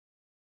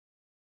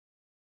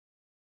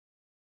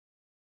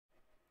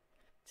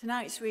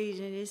Tonight's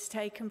reading is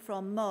taken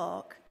from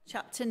Mark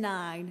chapter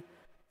 9,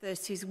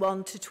 verses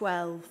 1 to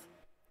 12,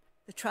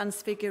 the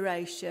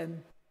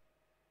Transfiguration.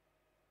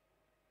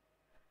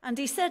 And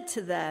he said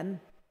to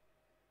them,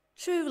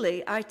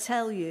 "Truly I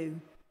tell you,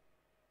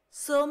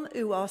 some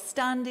who are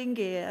standing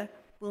here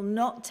will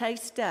not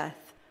taste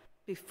death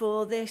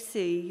before they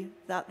see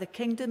that the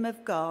kingdom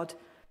of God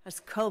has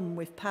come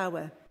with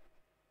power."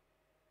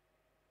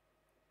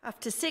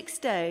 After 6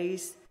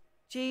 days,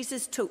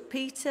 Jesus took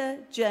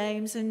Peter,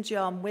 James, and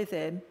John with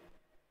him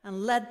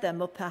and led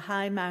them up a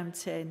high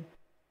mountain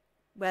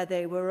where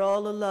they were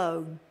all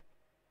alone.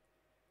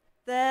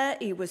 There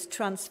he was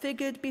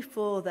transfigured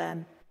before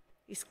them.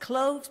 His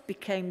clothes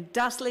became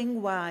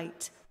dazzling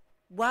white,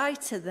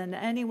 whiter than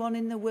anyone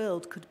in the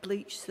world could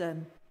bleach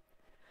them.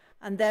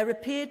 And there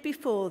appeared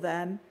before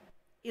them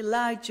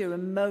Elijah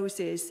and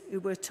Moses, who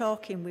were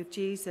talking with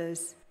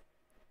Jesus.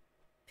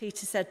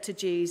 Peter said to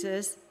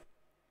Jesus,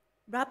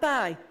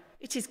 "Rabbi,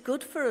 it is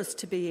good for us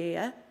to be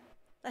here.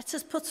 Let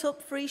us put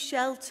up 3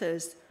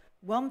 shelters,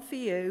 one for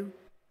you,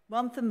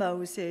 one for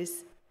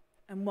Moses,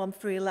 and one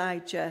for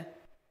Elijah."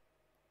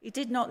 He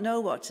did not know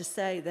what to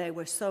say. They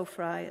were so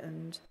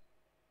frightened.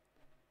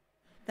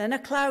 Then a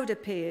cloud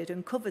appeared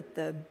and covered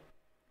them,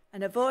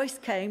 and a voice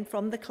came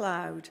from the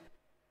cloud,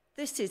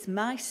 "This is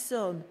my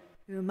son,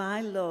 whom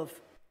I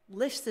love.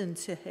 Listen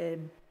to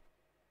him."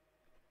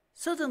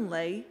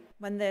 Suddenly,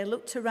 when they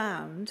looked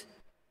around,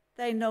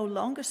 they no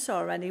longer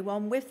saw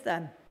anyone with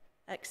them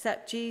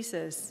except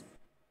Jesus.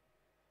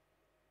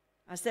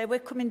 As they were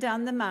coming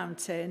down the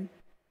mountain,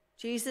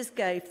 Jesus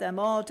gave them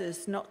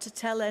orders not to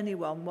tell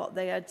anyone what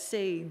they had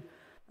seen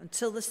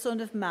until the Son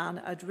of Man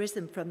had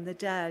risen from the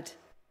dead.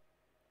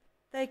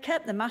 They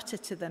kept the matter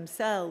to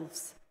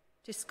themselves,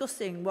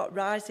 discussing what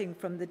rising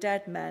from the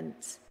dead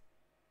meant.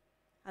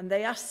 And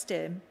they asked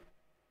him,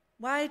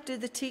 "Why do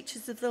the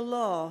teachers of the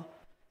law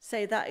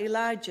say that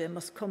Elijah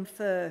must come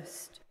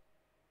first?"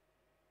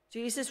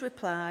 Jesus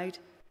replied,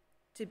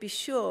 "To be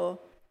sure,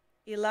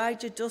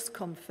 Elijah does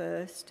come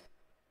first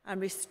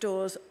and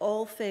restores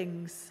all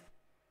things.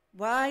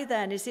 Why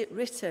then is it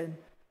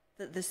written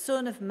that the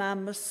Son of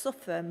Man must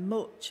suffer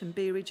much and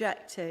be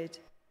rejected?"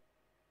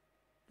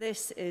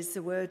 This is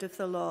the word of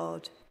the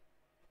Lord.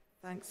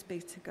 Thanks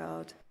be to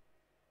God.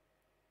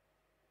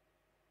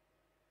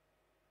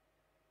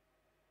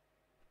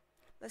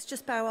 Let's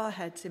just bow our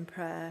heads in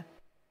prayer.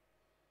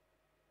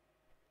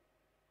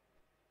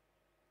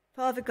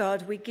 Father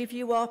God, we give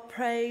you our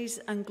praise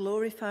and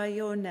glorify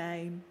your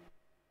name.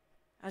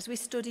 As we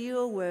study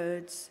your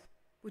words,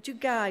 would you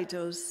guide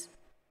us,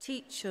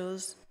 teach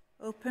us,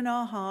 open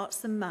our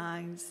hearts and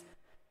minds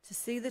to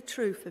see the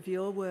truth of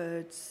your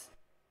words.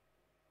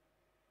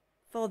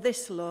 For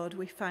this, Lord,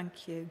 we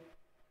thank you.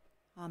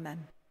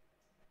 Amen.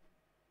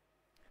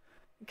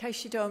 In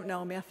case you don't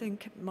know me, I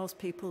think most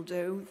people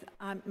do.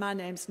 My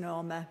name's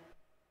Norma.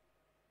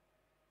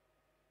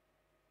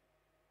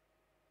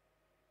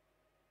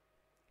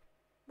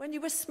 When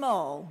you were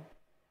small,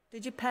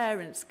 did your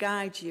parents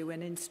guide you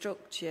and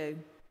instruct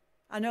you?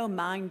 I know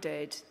mine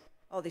did,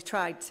 or they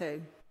tried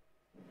to.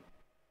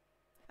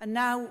 And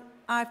now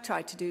I've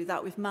tried to do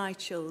that with my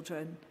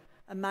children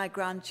and my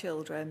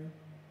grandchildren.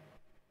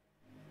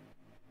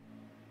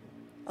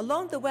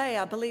 Along the way,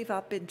 I believe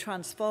I've been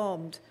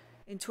transformed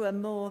into a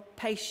more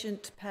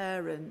patient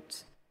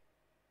parent.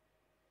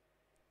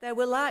 There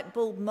were light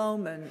bulb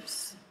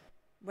moments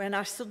when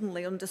I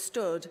suddenly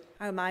understood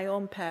how my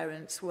own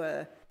parents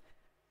were,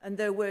 and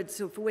their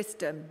words of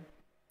wisdom,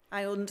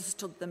 I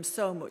understood them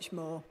so much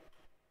more.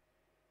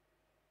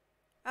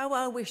 How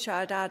I wish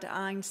I'd had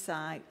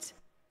hindsight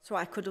so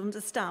I could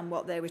understand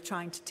what they were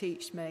trying to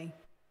teach me.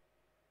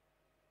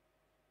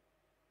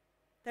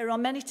 There are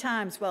many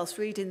times whilst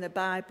reading the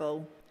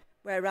Bible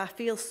where I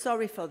feel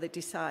sorry for the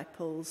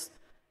disciples,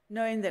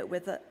 knowing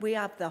that we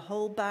have the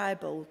whole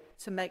Bible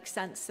to make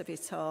sense of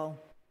it all.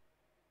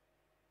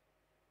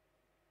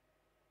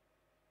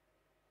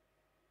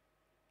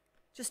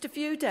 Just a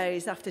few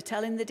days after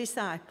telling the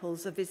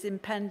disciples of his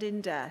impending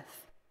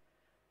death,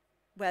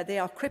 where they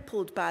are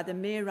crippled by the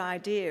mere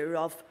idea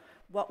of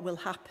what will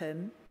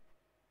happen,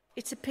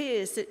 it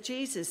appears that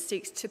Jesus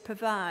seeks to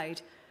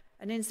provide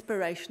an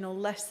inspirational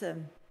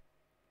lesson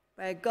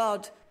where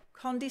God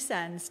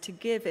condescends to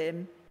give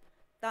him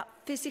that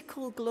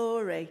physical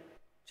glory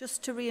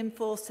just to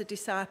reinforce the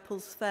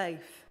disciples'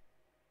 faith.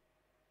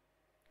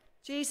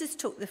 Jesus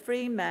took the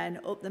 3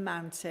 men up the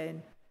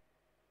mountain.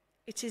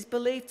 It is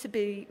believed to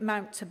be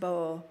Mount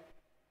Tabor.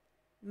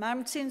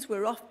 Mountains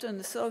were often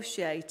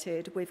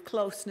associated with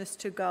closeness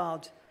to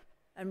God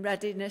and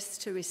readiness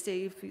to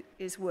receive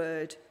his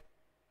word.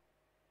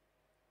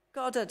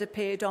 God had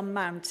appeared on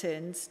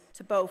mountains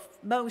to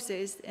both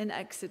Moses in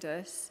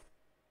Exodus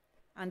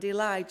and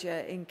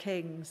Elijah in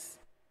Kings.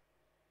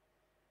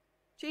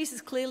 Jesus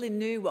clearly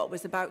knew what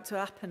was about to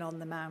happen on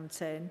the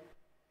mountain.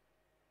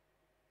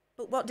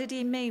 But what did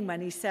he mean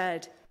when he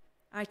said,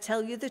 "I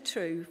tell you the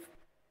truth,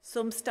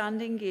 some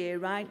standing here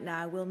right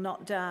now will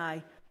not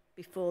die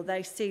before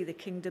they see the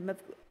kingdom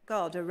of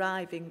God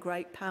arrive in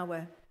great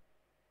power"?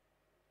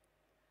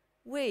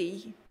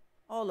 We,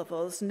 all of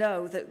us,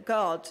 know that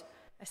God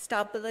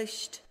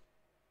established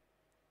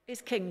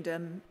his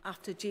kingdom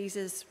after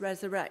Jesus'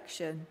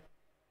 resurrection,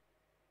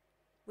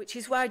 which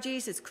is why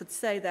Jesus could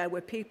say there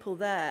were people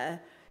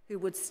there who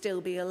would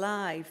still be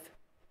alive,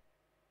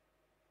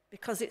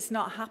 because it's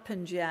not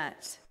happened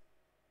yet,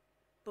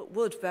 but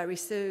would very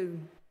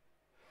soon.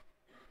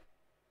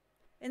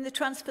 In the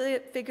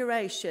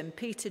Transfiguration,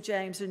 Peter,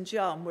 James, and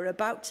John were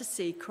about to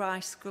see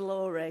Christ's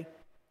glory,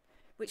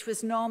 which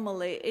was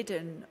normally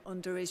hidden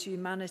under his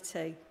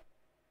humanity.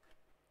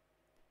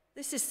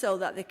 This is so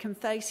that they can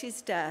face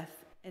his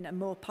death in a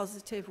more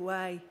positive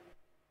way.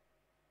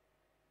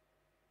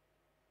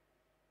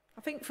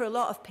 I think for a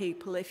lot of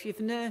people, if you've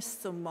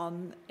nursed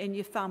someone in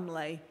your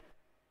family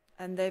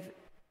and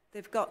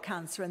they've got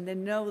cancer and they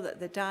know that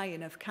they're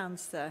dying of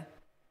cancer,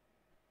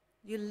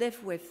 you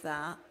live with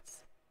that.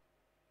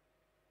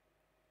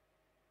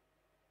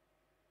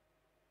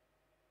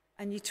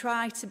 And you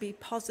try to be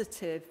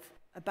positive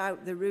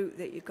about the route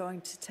that you're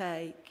going to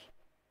take.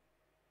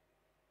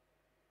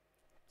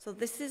 So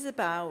this is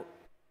about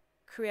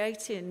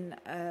creating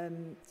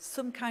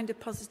some kind of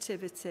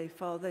positivity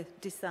for the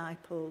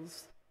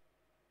disciples.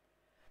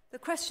 The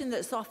question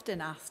that's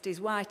often asked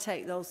is, why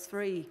take those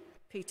three,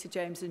 Peter,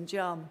 James, and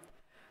John?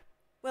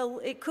 Well,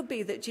 it could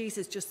be that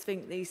Jesus just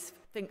thinks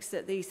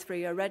that these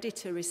three are ready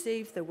to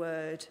receive the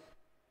word,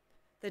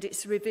 that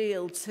it's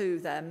revealed to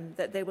them,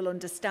 that they will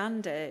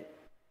understand it.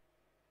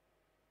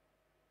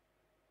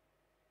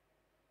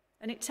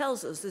 And it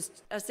tells us,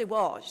 as they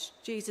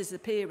watched, Jesus'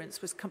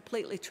 appearance was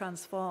completely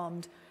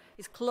transformed.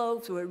 His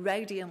clothes were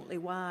radiantly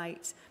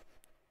white.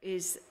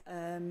 His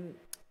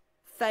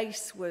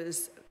face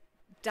was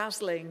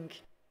dazzling.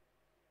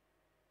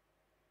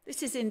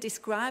 This is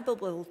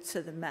indescribable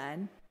to the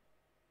men,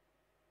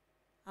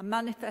 a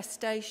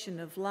manifestation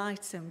of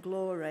light and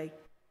glory,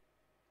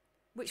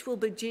 which will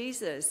be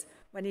Jesus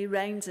when he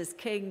reigns as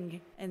king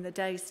in the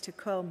days to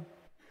come.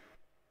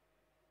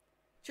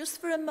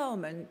 Just for a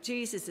moment,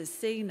 Jesus is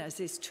seen as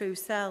his true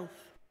self.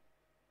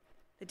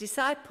 The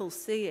disciples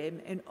see him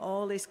in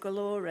all his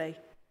glory.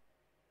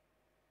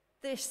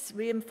 This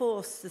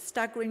reinforced the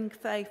staggering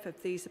faith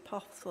of these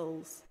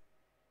apostles.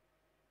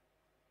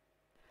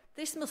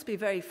 This must be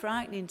very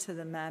frightening to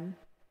the men.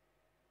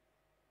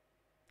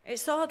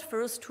 It's hard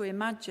for us to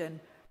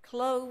imagine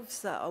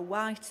clothes that are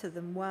whiter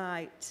than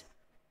white,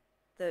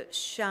 that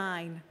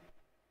shine.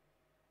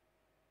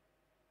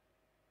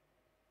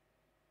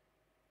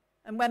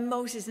 And when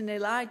Moses and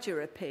Elijah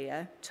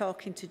appear,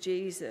 talking to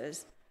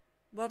Jesus,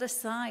 what a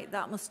sight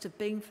that must have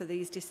been for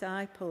these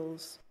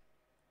disciples,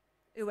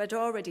 who had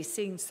already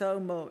seen so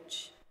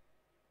much.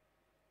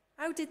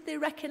 How did they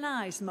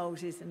recognize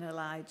Moses and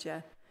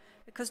Elijah?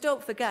 Because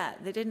don't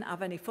forget, they didn't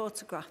have any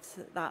photographs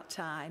at that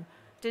time,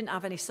 didn't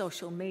have any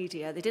social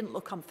media, they didn't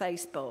look on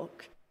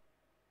Facebook.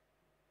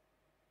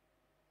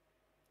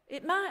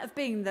 It might have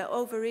been that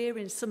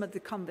overhearing some of the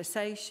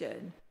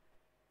conversation,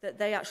 that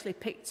they actually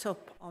picked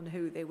up on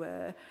who they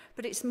were,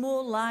 but it's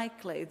more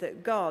likely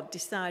that God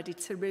decided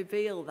to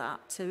reveal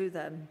that to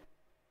them,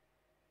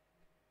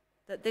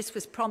 that this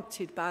was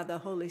prompted by the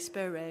Holy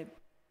Spirit.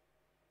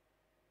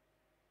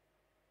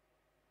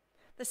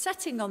 The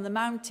setting on the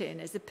mountain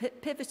is a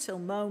pivotal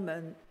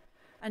moment,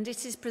 and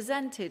it is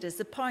presented as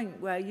the point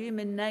where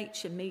human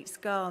nature meets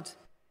God,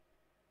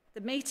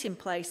 the meeting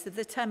place of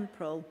the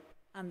temporal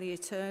and the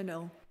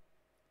eternal,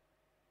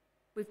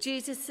 with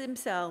Jesus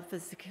himself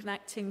as the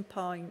connecting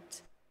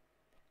point,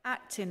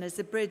 acting as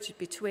a bridge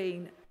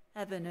between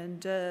heaven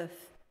and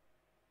earth.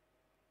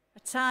 A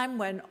time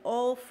when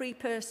all three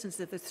persons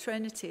of the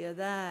Trinity are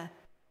there.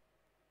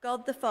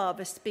 God the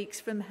Father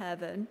speaks from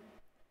heaven,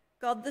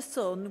 God the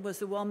Son was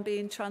the one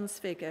being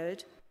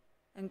transfigured,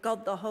 and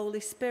God the Holy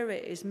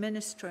Spirit is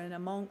ministering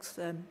amongst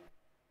them.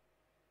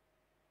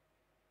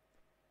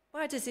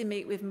 Why does he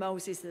meet with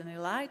Moses and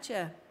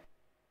Elijah?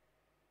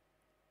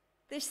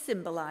 This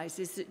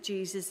symbolises that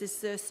Jesus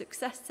is their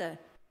successor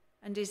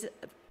and is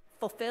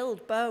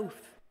fulfilled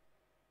both.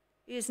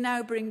 He is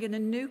now bringing a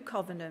new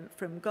covenant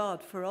from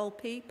God for all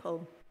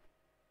people.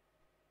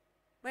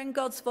 When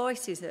God's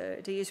voice is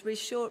heard, he is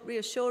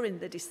reassuring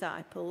the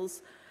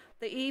disciples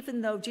that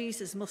even though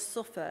Jesus must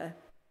suffer,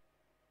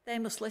 they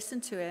must listen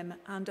to him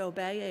and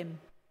obey him.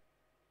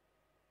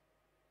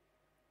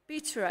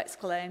 Peter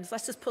exclaims,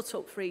 "Let us put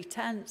up 3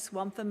 tents,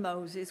 one for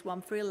Moses,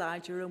 one for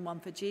Elijah, and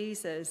one for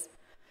Jesus."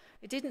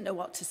 He didn't know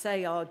what to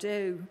say or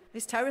do.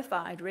 He's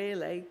terrified,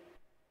 really.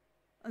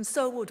 And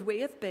so would we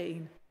have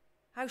been.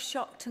 How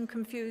shocked and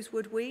confused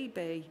would we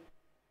be?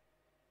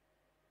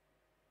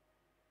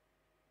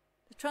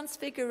 The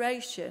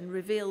Transfiguration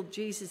revealed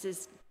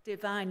Jesus'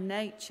 divine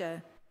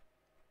nature.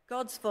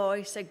 God's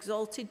voice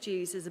exalted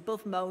Jesus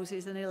above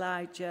Moses and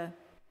Elijah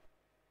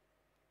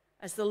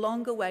as the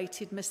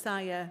long-awaited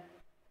Messiah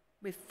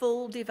with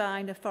full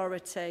divine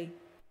authority.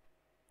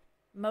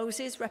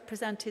 Moses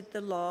represented the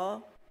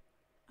law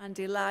and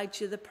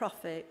Elijah the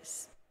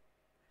prophets.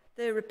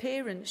 Their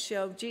appearance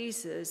showed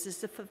Jesus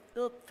as the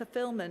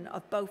fulfillment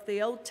of both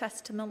the Old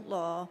Testament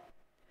law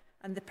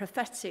and the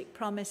prophetic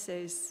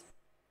promises.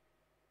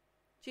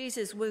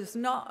 Jesus was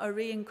not a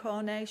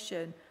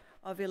reincarnation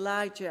of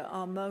Elijah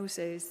or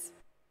Moses.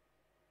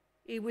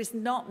 He was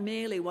not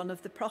merely one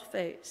of the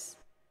prophets.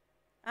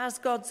 As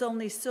God's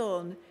only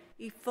Son,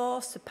 he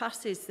far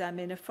surpasses them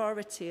in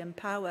authority and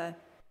power.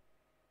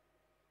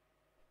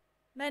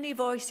 Many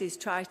voices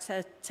try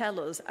to tell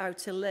us how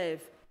to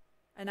live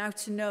and how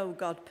to know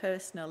God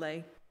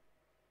personally.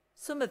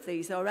 Some of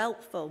these are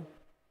helpful,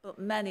 but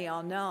many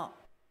are not.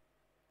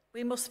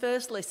 We must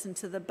first listen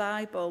to the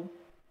Bible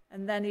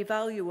and then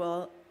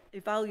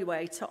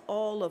evaluate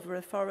all other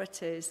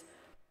authorities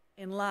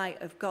in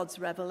light of God's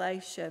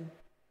revelation.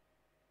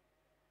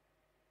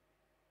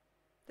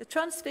 The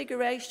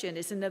Transfiguration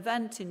is an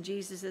event in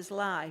Jesus'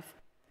 life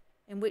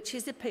in which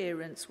his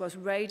appearance was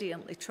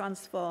radiantly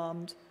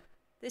transformed.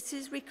 This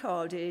is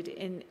recorded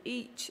in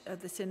each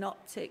of the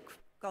synoptic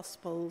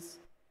Gospels.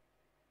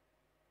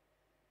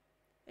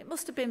 It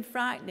must have been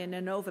frightening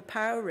and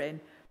overpowering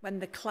when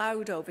the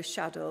cloud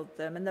overshadowed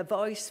them and the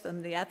voice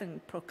from the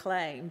heaven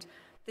proclaimed,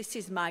 "This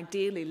is my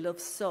dearly loved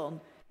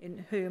Son, in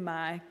whom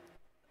my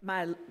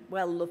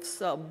well-loved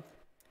Son.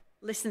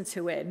 Listen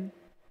to him."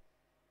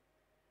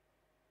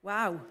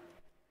 Wow.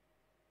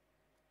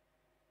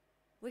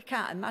 We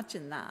can't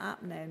imagine that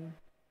happening.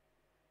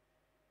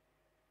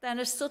 Then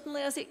as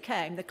suddenly as it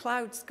came, the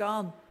cloud's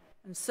gone,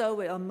 and so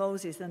were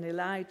Moses and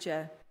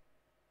Elijah.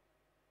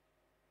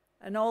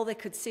 And all they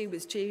could see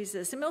was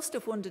Jesus. They must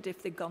have wondered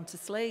if they'd gone to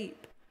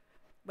sleep,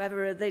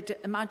 whether they'd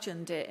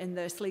imagined it in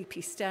their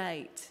sleepy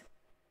state,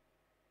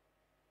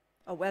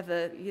 or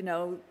whether,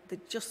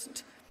 they'd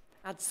just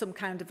had some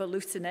kind of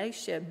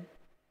hallucination.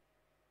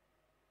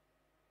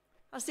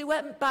 As they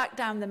went back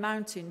down the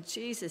mountain,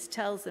 Jesus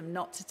tells them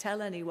not to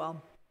tell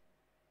anyone,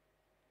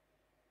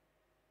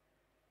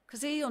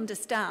 because he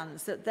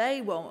understands that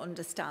they won't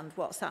understand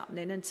what's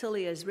happening until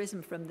he has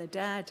risen from the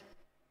dead.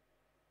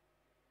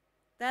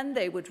 Then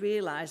they would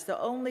realize that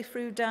only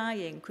through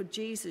dying could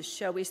Jesus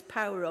show his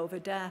power over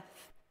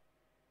death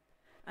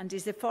and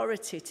his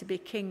authority to be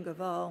king of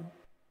all.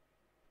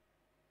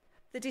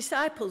 The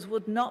disciples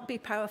would not be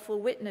powerful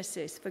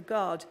witnesses for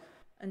God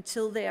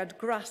until they had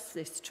grasped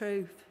this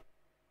truth.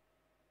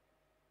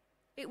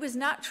 It was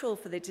natural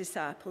for the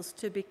disciples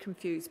to be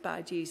confused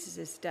by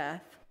Jesus'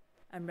 death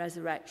and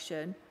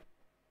resurrection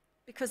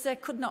because they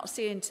could not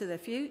see into the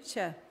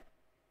future.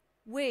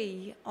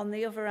 We, on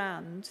the other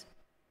hand,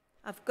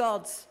 have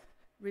God's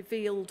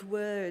revealed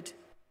word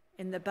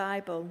in the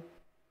Bible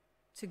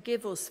to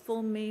give us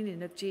full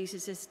meaning of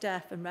Jesus'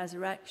 death and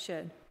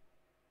resurrection.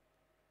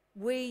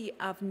 We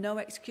have no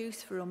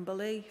excuse for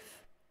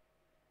unbelief.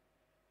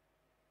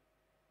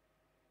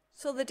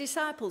 So the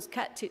disciples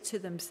kept it to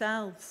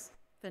themselves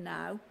for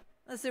now,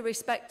 as they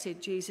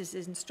respected Jesus'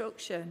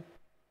 instruction.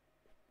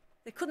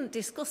 They couldn't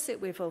discuss it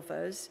with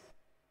others,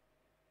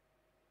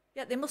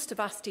 yet they must have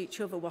asked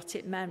each other what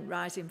it meant,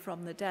 rising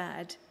from the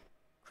dead.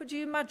 Could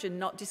you imagine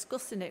not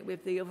discussing it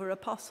with the other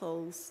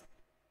apostles?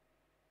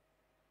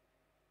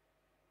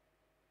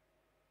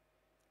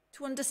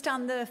 To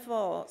understand their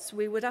thoughts,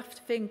 we would have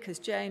to think as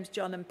James,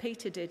 John, and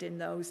Peter did in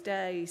those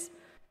days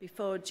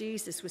before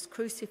Jesus was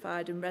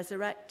crucified and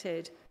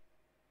resurrected.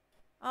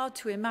 Hard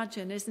to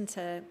imagine, isn't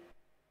it?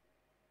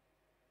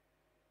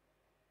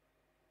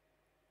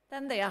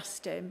 Then they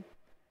asked him,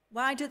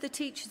 "Why do the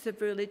teachers of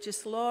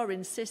religious law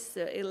insist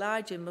that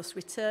Elijah must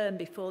return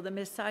before the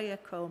Messiah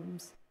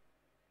comes?"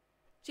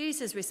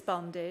 Jesus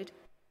responded,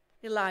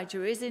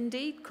 "Elijah is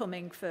indeed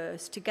coming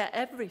first to get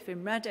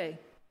everything ready.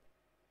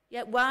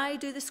 Yet why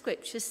do the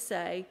scriptures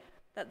say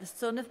that the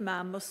Son of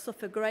Man must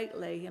suffer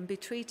greatly and be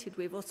treated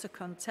with utter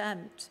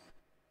contempt?"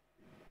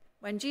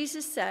 When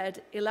Jesus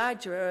said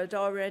Elijah had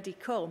already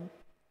come,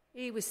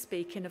 he was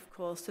speaking, of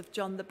course, of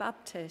John the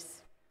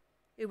Baptist,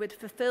 who had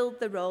fulfilled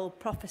the role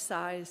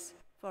prophesied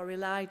for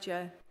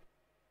Elijah.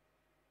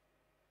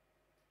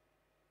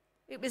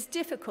 It was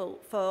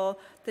difficult for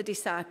the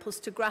disciples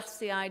to grasp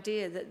the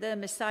idea that their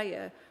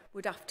Messiah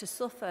would have to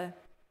suffer.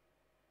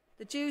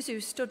 The Jews who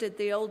studied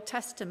the Old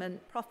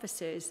Testament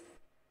prophecies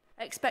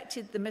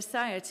expected the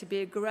Messiah to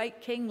be a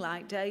great king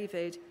like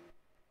David,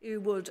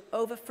 who would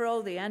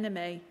overthrow the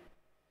enemy,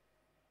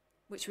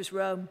 which was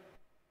Rome.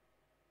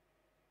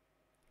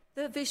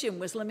 Their vision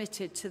was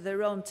limited to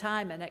their own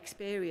time and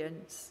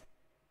experience.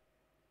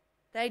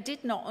 They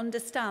did not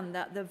understand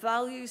that the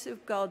values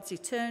of God's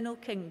eternal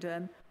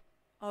kingdom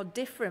are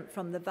different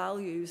from the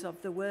values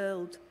of the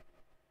world.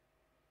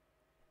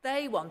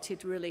 They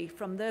wanted relief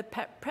from their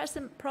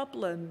present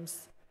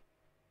problems,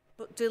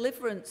 but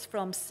deliverance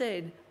from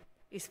sin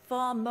is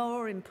far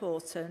more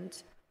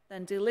important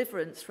than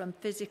deliverance from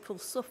physical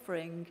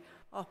suffering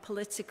or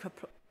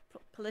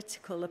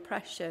political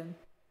oppression.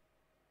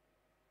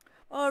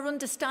 Our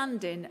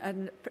understanding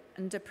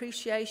and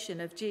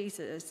appreciation of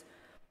Jesus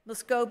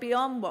must go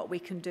beyond what he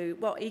can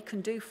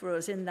do for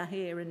us in the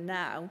here and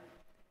now.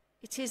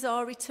 It is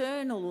our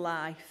eternal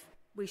life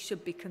we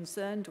should be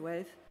concerned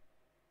with.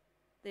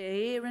 The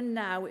here and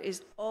now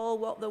is all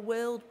what the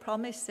world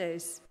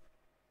promises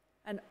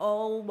and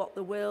all what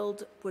the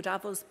world would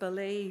have us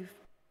believe,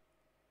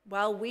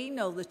 while we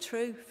know the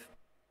truth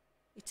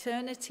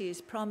Eternity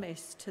is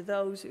promised to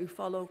those who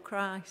follow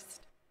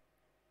Christ.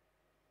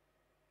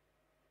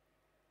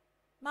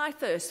 My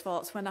first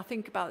thoughts when I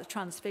think about the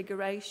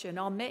Transfiguration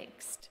are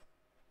mixed.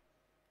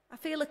 I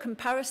feel a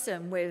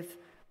comparison with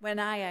when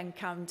I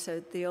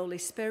encountered the Holy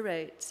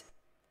Spirit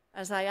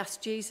as I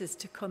asked Jesus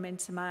to come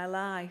into my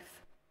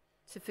life,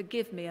 to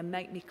forgive me and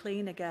make me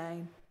clean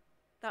again.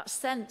 That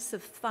sense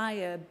of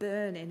fire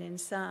burning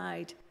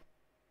inside.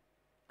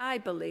 I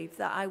believe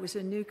that I was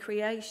a new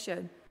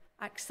creation,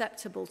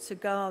 acceptable to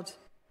God.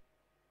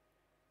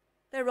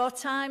 There are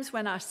times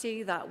when I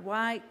see that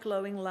white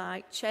glowing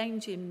light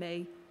changing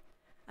me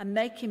and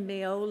making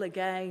me whole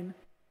again.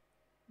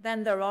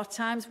 Then there are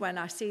times when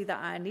I see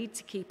that I need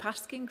to keep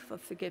asking for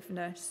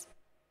forgiveness.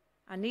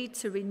 I need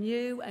to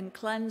renew and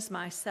cleanse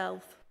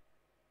myself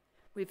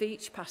with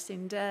each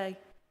passing day.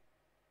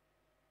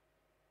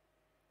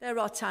 There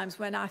are times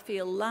when I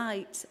feel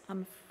light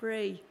and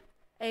free,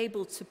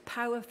 able to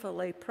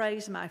powerfully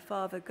praise my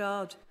Father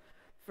God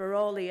for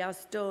all he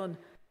has done,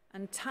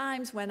 and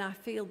times when I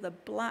feel the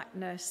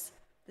blackness,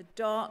 the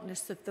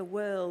darkness of the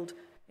world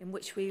in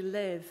which we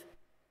live,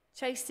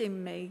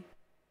 chasing me,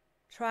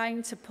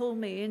 trying to pull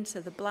me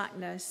into the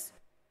blackness,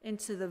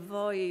 into the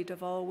void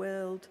of our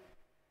world.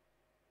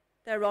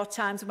 There are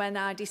times when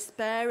I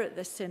despair at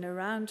the sin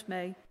around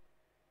me.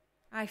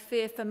 I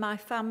fear for my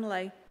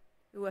family,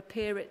 who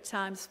appear at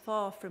times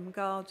far from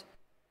God.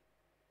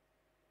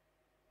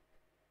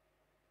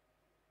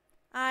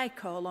 I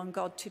call on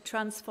God to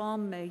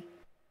transform me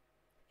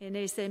in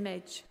his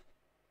image.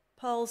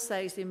 Paul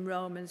says in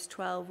Romans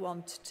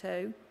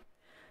 12:1-2,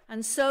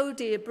 "And so,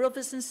 dear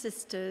brothers and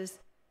sisters,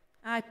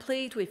 I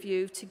plead with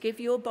you to give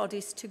your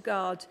bodies to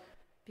God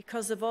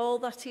because of all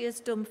that he has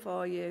done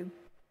for you.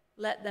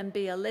 Let them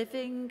be a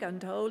living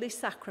and holy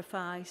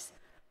sacrifice,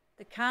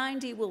 the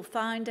kind he will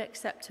find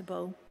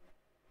acceptable.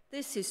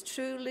 This is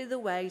truly the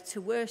way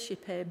to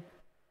worship him.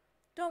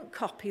 Don't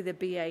copy the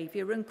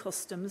behavior and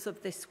customs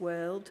of this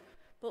world,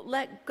 but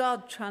let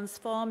God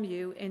transform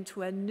you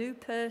into a new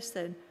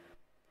person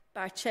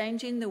by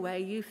changing the way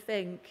you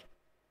think.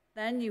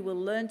 Then you will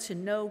learn to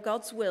know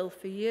God's will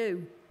for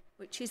you,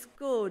 which is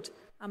good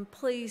and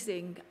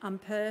pleasing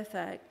and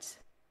perfect."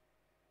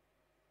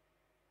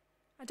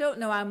 I don't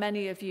know how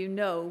many of you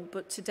know,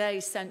 but today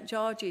is St.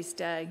 George's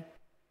Day.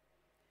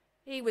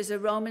 He was a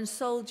Roman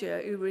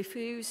soldier who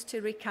refused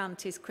to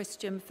recant his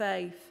Christian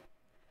faith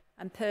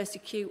and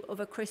persecute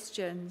other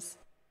Christians.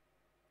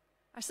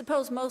 I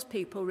suppose most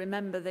people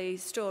remember the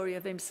story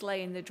of him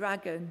slaying the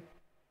dragon,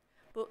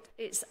 but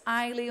it's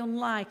highly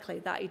unlikely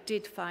that he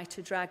did fight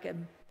a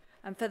dragon,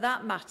 and for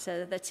that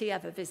matter, that he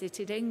ever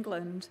visited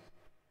England.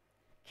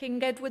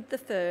 King Edward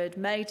III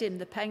made him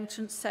the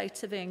patron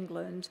saint of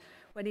England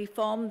when he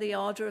formed the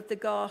Order of the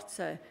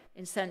Garter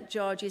in St.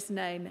 George's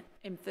name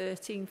in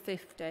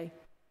 1350.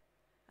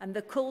 And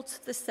the cult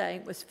of the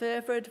saint was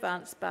further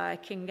advanced by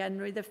King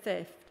Henry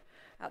V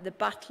at the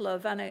Battle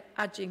of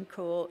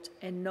Agincourt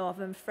in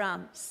northern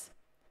France,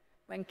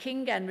 when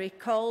King Henry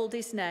called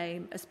his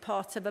name as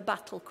part of a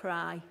battle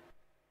cry.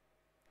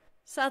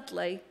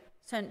 Sadly,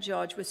 St.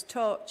 George was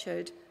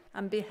tortured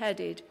and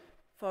beheaded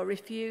for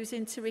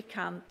refusing to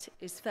recant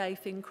his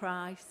faith in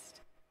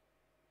Christ.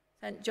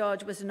 St.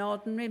 George was an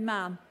ordinary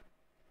man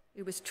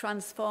who was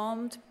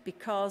transformed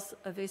because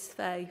of his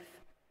faith,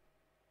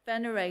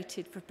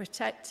 venerated for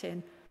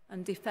protecting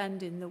and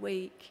defending the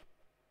weak.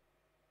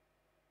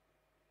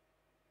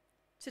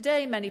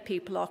 Today, many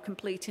people are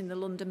completing the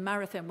London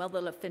Marathon. Well,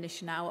 they'll have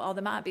finished now, or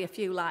there might be a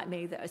few like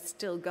me that are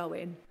still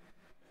going.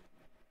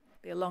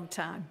 Be a long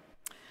time.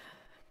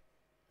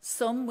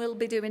 Some will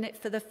be doing it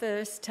for the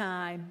first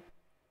time.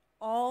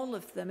 All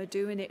of them are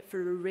doing it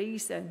for a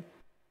reason.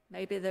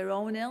 Maybe their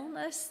own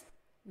illness,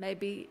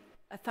 maybe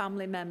a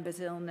family member's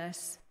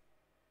illness,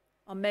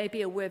 or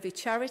maybe a worthy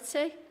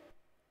charity,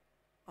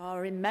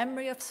 or in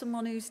memory of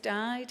someone who's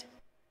died.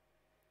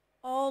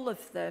 All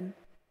of them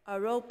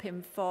are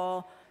hoping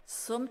for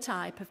some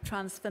type of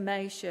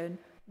transformation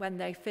when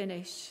they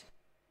finish.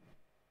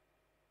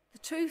 The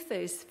truth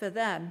is, for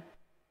them,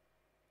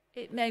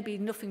 it may be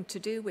nothing to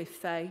do with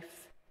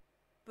faith,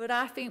 but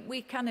I think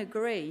we can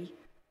agree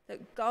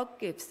that God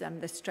gives them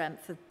the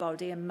strength of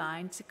body and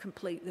mind to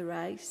complete the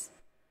race.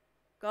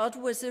 God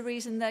was the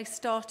reason they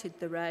started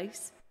the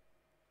race,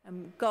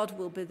 and God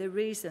will be the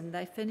reason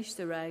they finish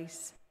the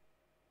race.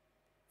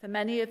 For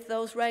many of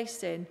those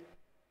racing,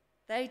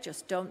 they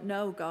just don't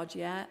know God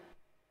yet.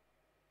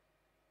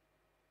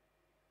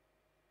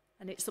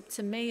 And it's up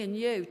to me and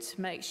you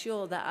to make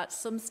sure that at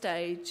some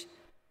stage,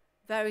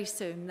 very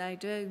soon, they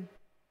do.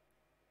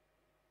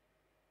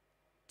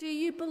 Do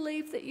you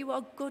believe that you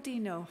are good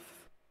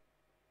enough?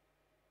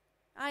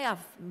 I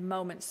have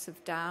moments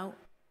of doubt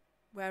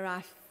where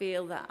I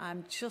feel that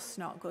I'm just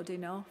not good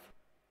enough,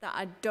 that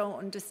I don't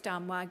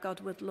understand why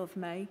God would love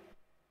me.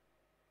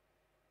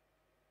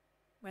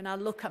 When I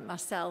look at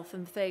myself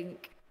and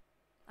think,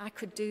 I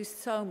could do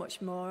so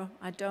much more,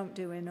 I don't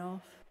do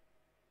enough.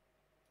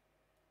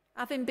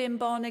 Having been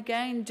born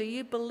again, do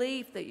you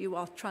believe that you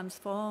are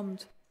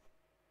transformed?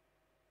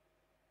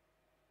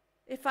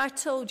 If I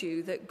told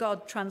you that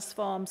God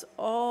transforms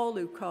all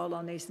who call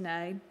on his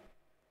name,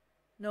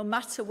 no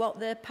matter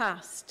what their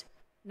past,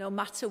 no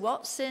matter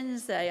what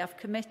sins they have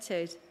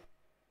committed,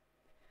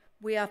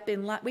 we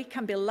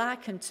can be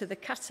likened to the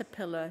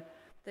caterpillar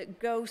that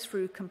goes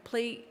through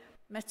complete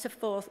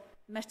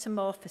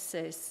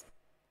metamorphosis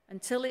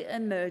until it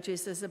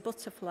emerges as a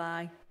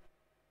butterfly.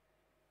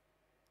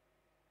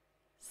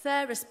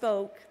 Sarah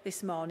spoke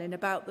this morning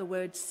about the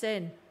word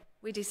sin.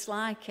 We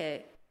dislike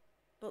it,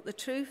 but the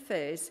truth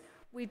is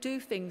we do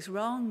things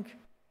wrong.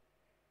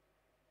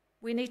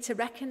 We need to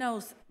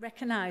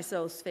recognize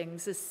those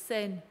things as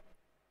sin.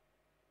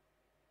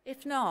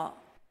 If not,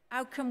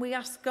 how can we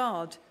ask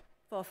God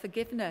for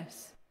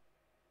forgiveness?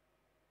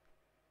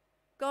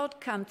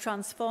 God can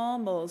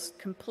transform us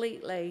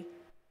completely.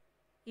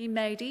 He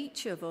made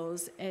each of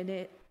us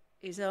in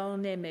his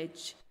own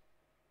image.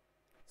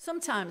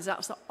 Sometimes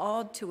that's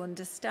odd to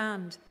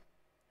understand,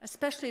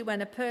 especially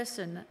when a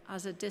person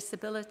has a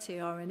disability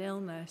or an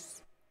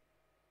illness.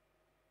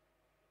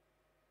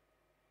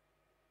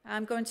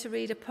 I'm going to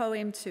read a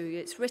poem to you.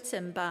 It's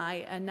written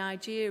by a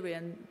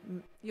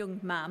Nigerian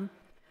young man,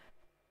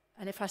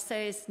 and if I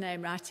say his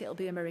name right, it'll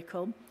be a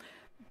miracle.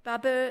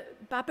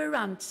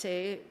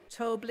 Babaranti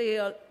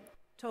Tobila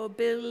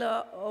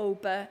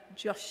Oba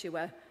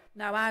Joshua.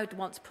 Now, I would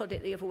want to put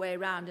it the other way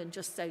around and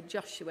just say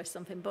Joshua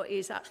something, but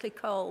he's actually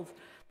called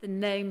the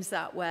names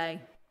that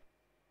way.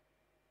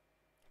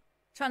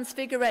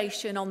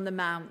 Transfiguration on the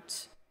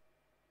Mount.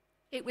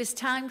 It was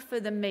time for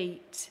the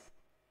meet,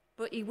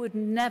 but he would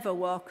never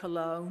walk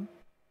alone.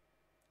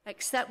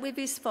 Except with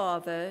his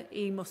Father,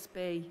 he must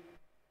be.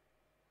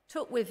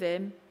 Took with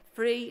him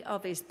 3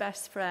 of his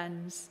best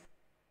friends,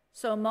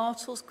 so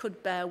mortals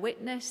could bear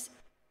witness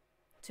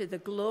to the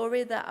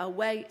glory that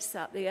awaits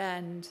at the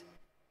end.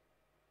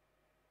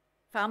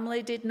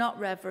 Family did not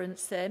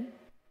reverence him.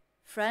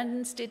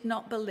 Friends did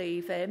not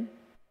believe him.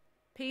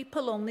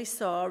 People only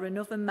saw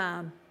another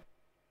man,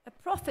 a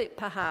prophet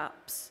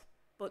perhaps,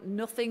 but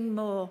nothing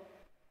more.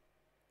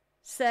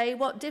 Say,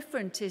 what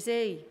different is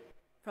he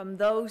from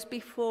those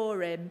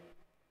before him?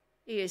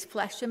 He is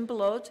flesh and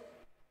blood,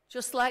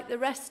 just like the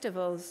rest of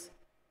us.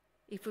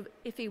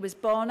 If he was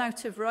born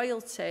out of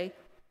royalty,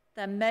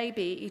 then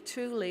maybe he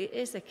truly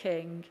is a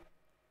king.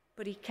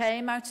 But he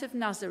came out of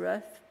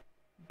Nazareth,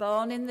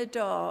 born in the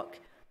dark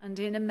and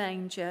in a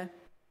manger.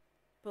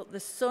 But the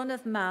Son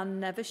of Man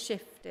never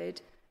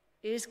shifted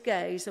his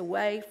gaze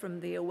away from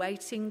the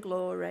awaiting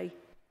glory,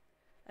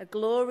 a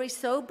glory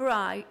so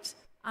bright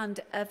and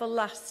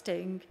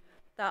everlasting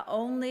that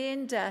only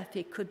in death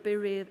it could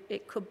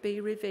be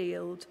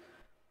revealed.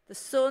 The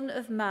Son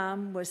of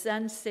Man was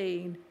then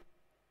seen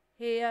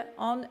here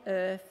on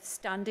earth,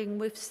 standing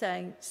with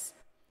saints,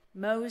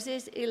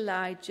 Moses,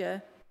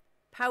 Elijah,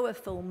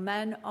 powerful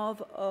men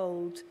of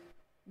old.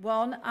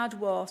 One had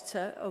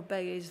water,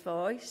 obey his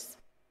voice.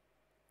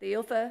 The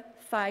other,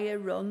 fire,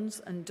 runs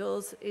and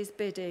does his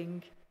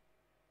bidding.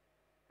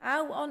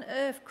 How on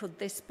earth could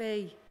this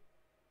be?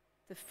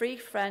 The 3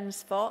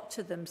 friends thought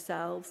to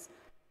themselves,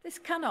 this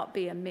cannot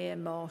be a mere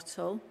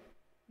mortal.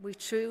 We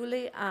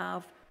truly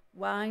have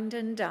wined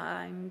and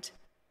dined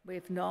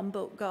with none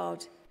but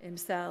God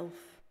himself.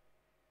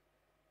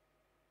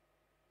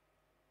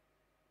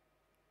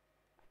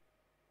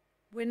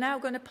 We're now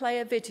going to play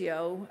a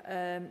video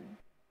that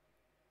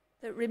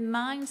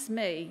reminds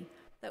me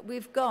that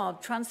with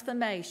God,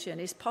 transformation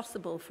is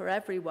possible for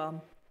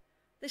everyone.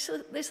 This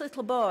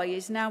little boy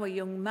is now a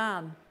young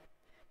man.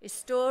 His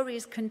story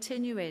is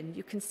continuing.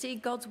 You can see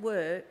God's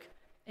work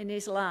in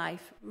his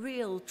life,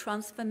 real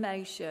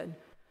transformation,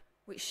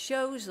 which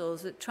shows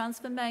us that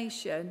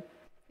transformation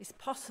is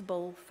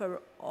possible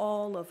for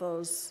all of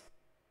us.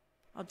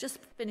 I'll just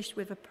finish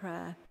with a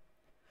prayer.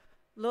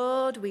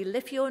 Lord, we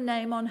lift your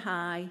name on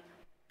high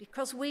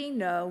because we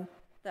know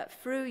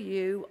that through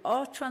you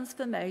our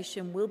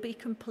transformation will be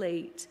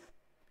complete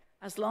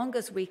as long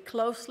as we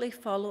closely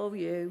follow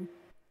you.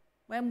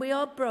 When we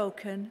are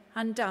broken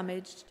and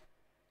damaged,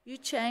 you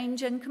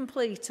change and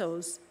complete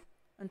us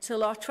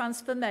until our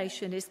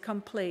transformation is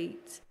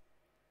complete.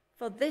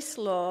 For this,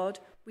 Lord,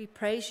 we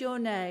praise your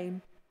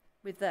name.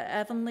 With the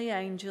heavenly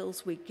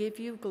angels, we give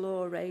you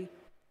glory.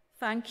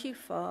 Thank you,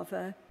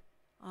 Father.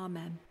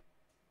 Amen.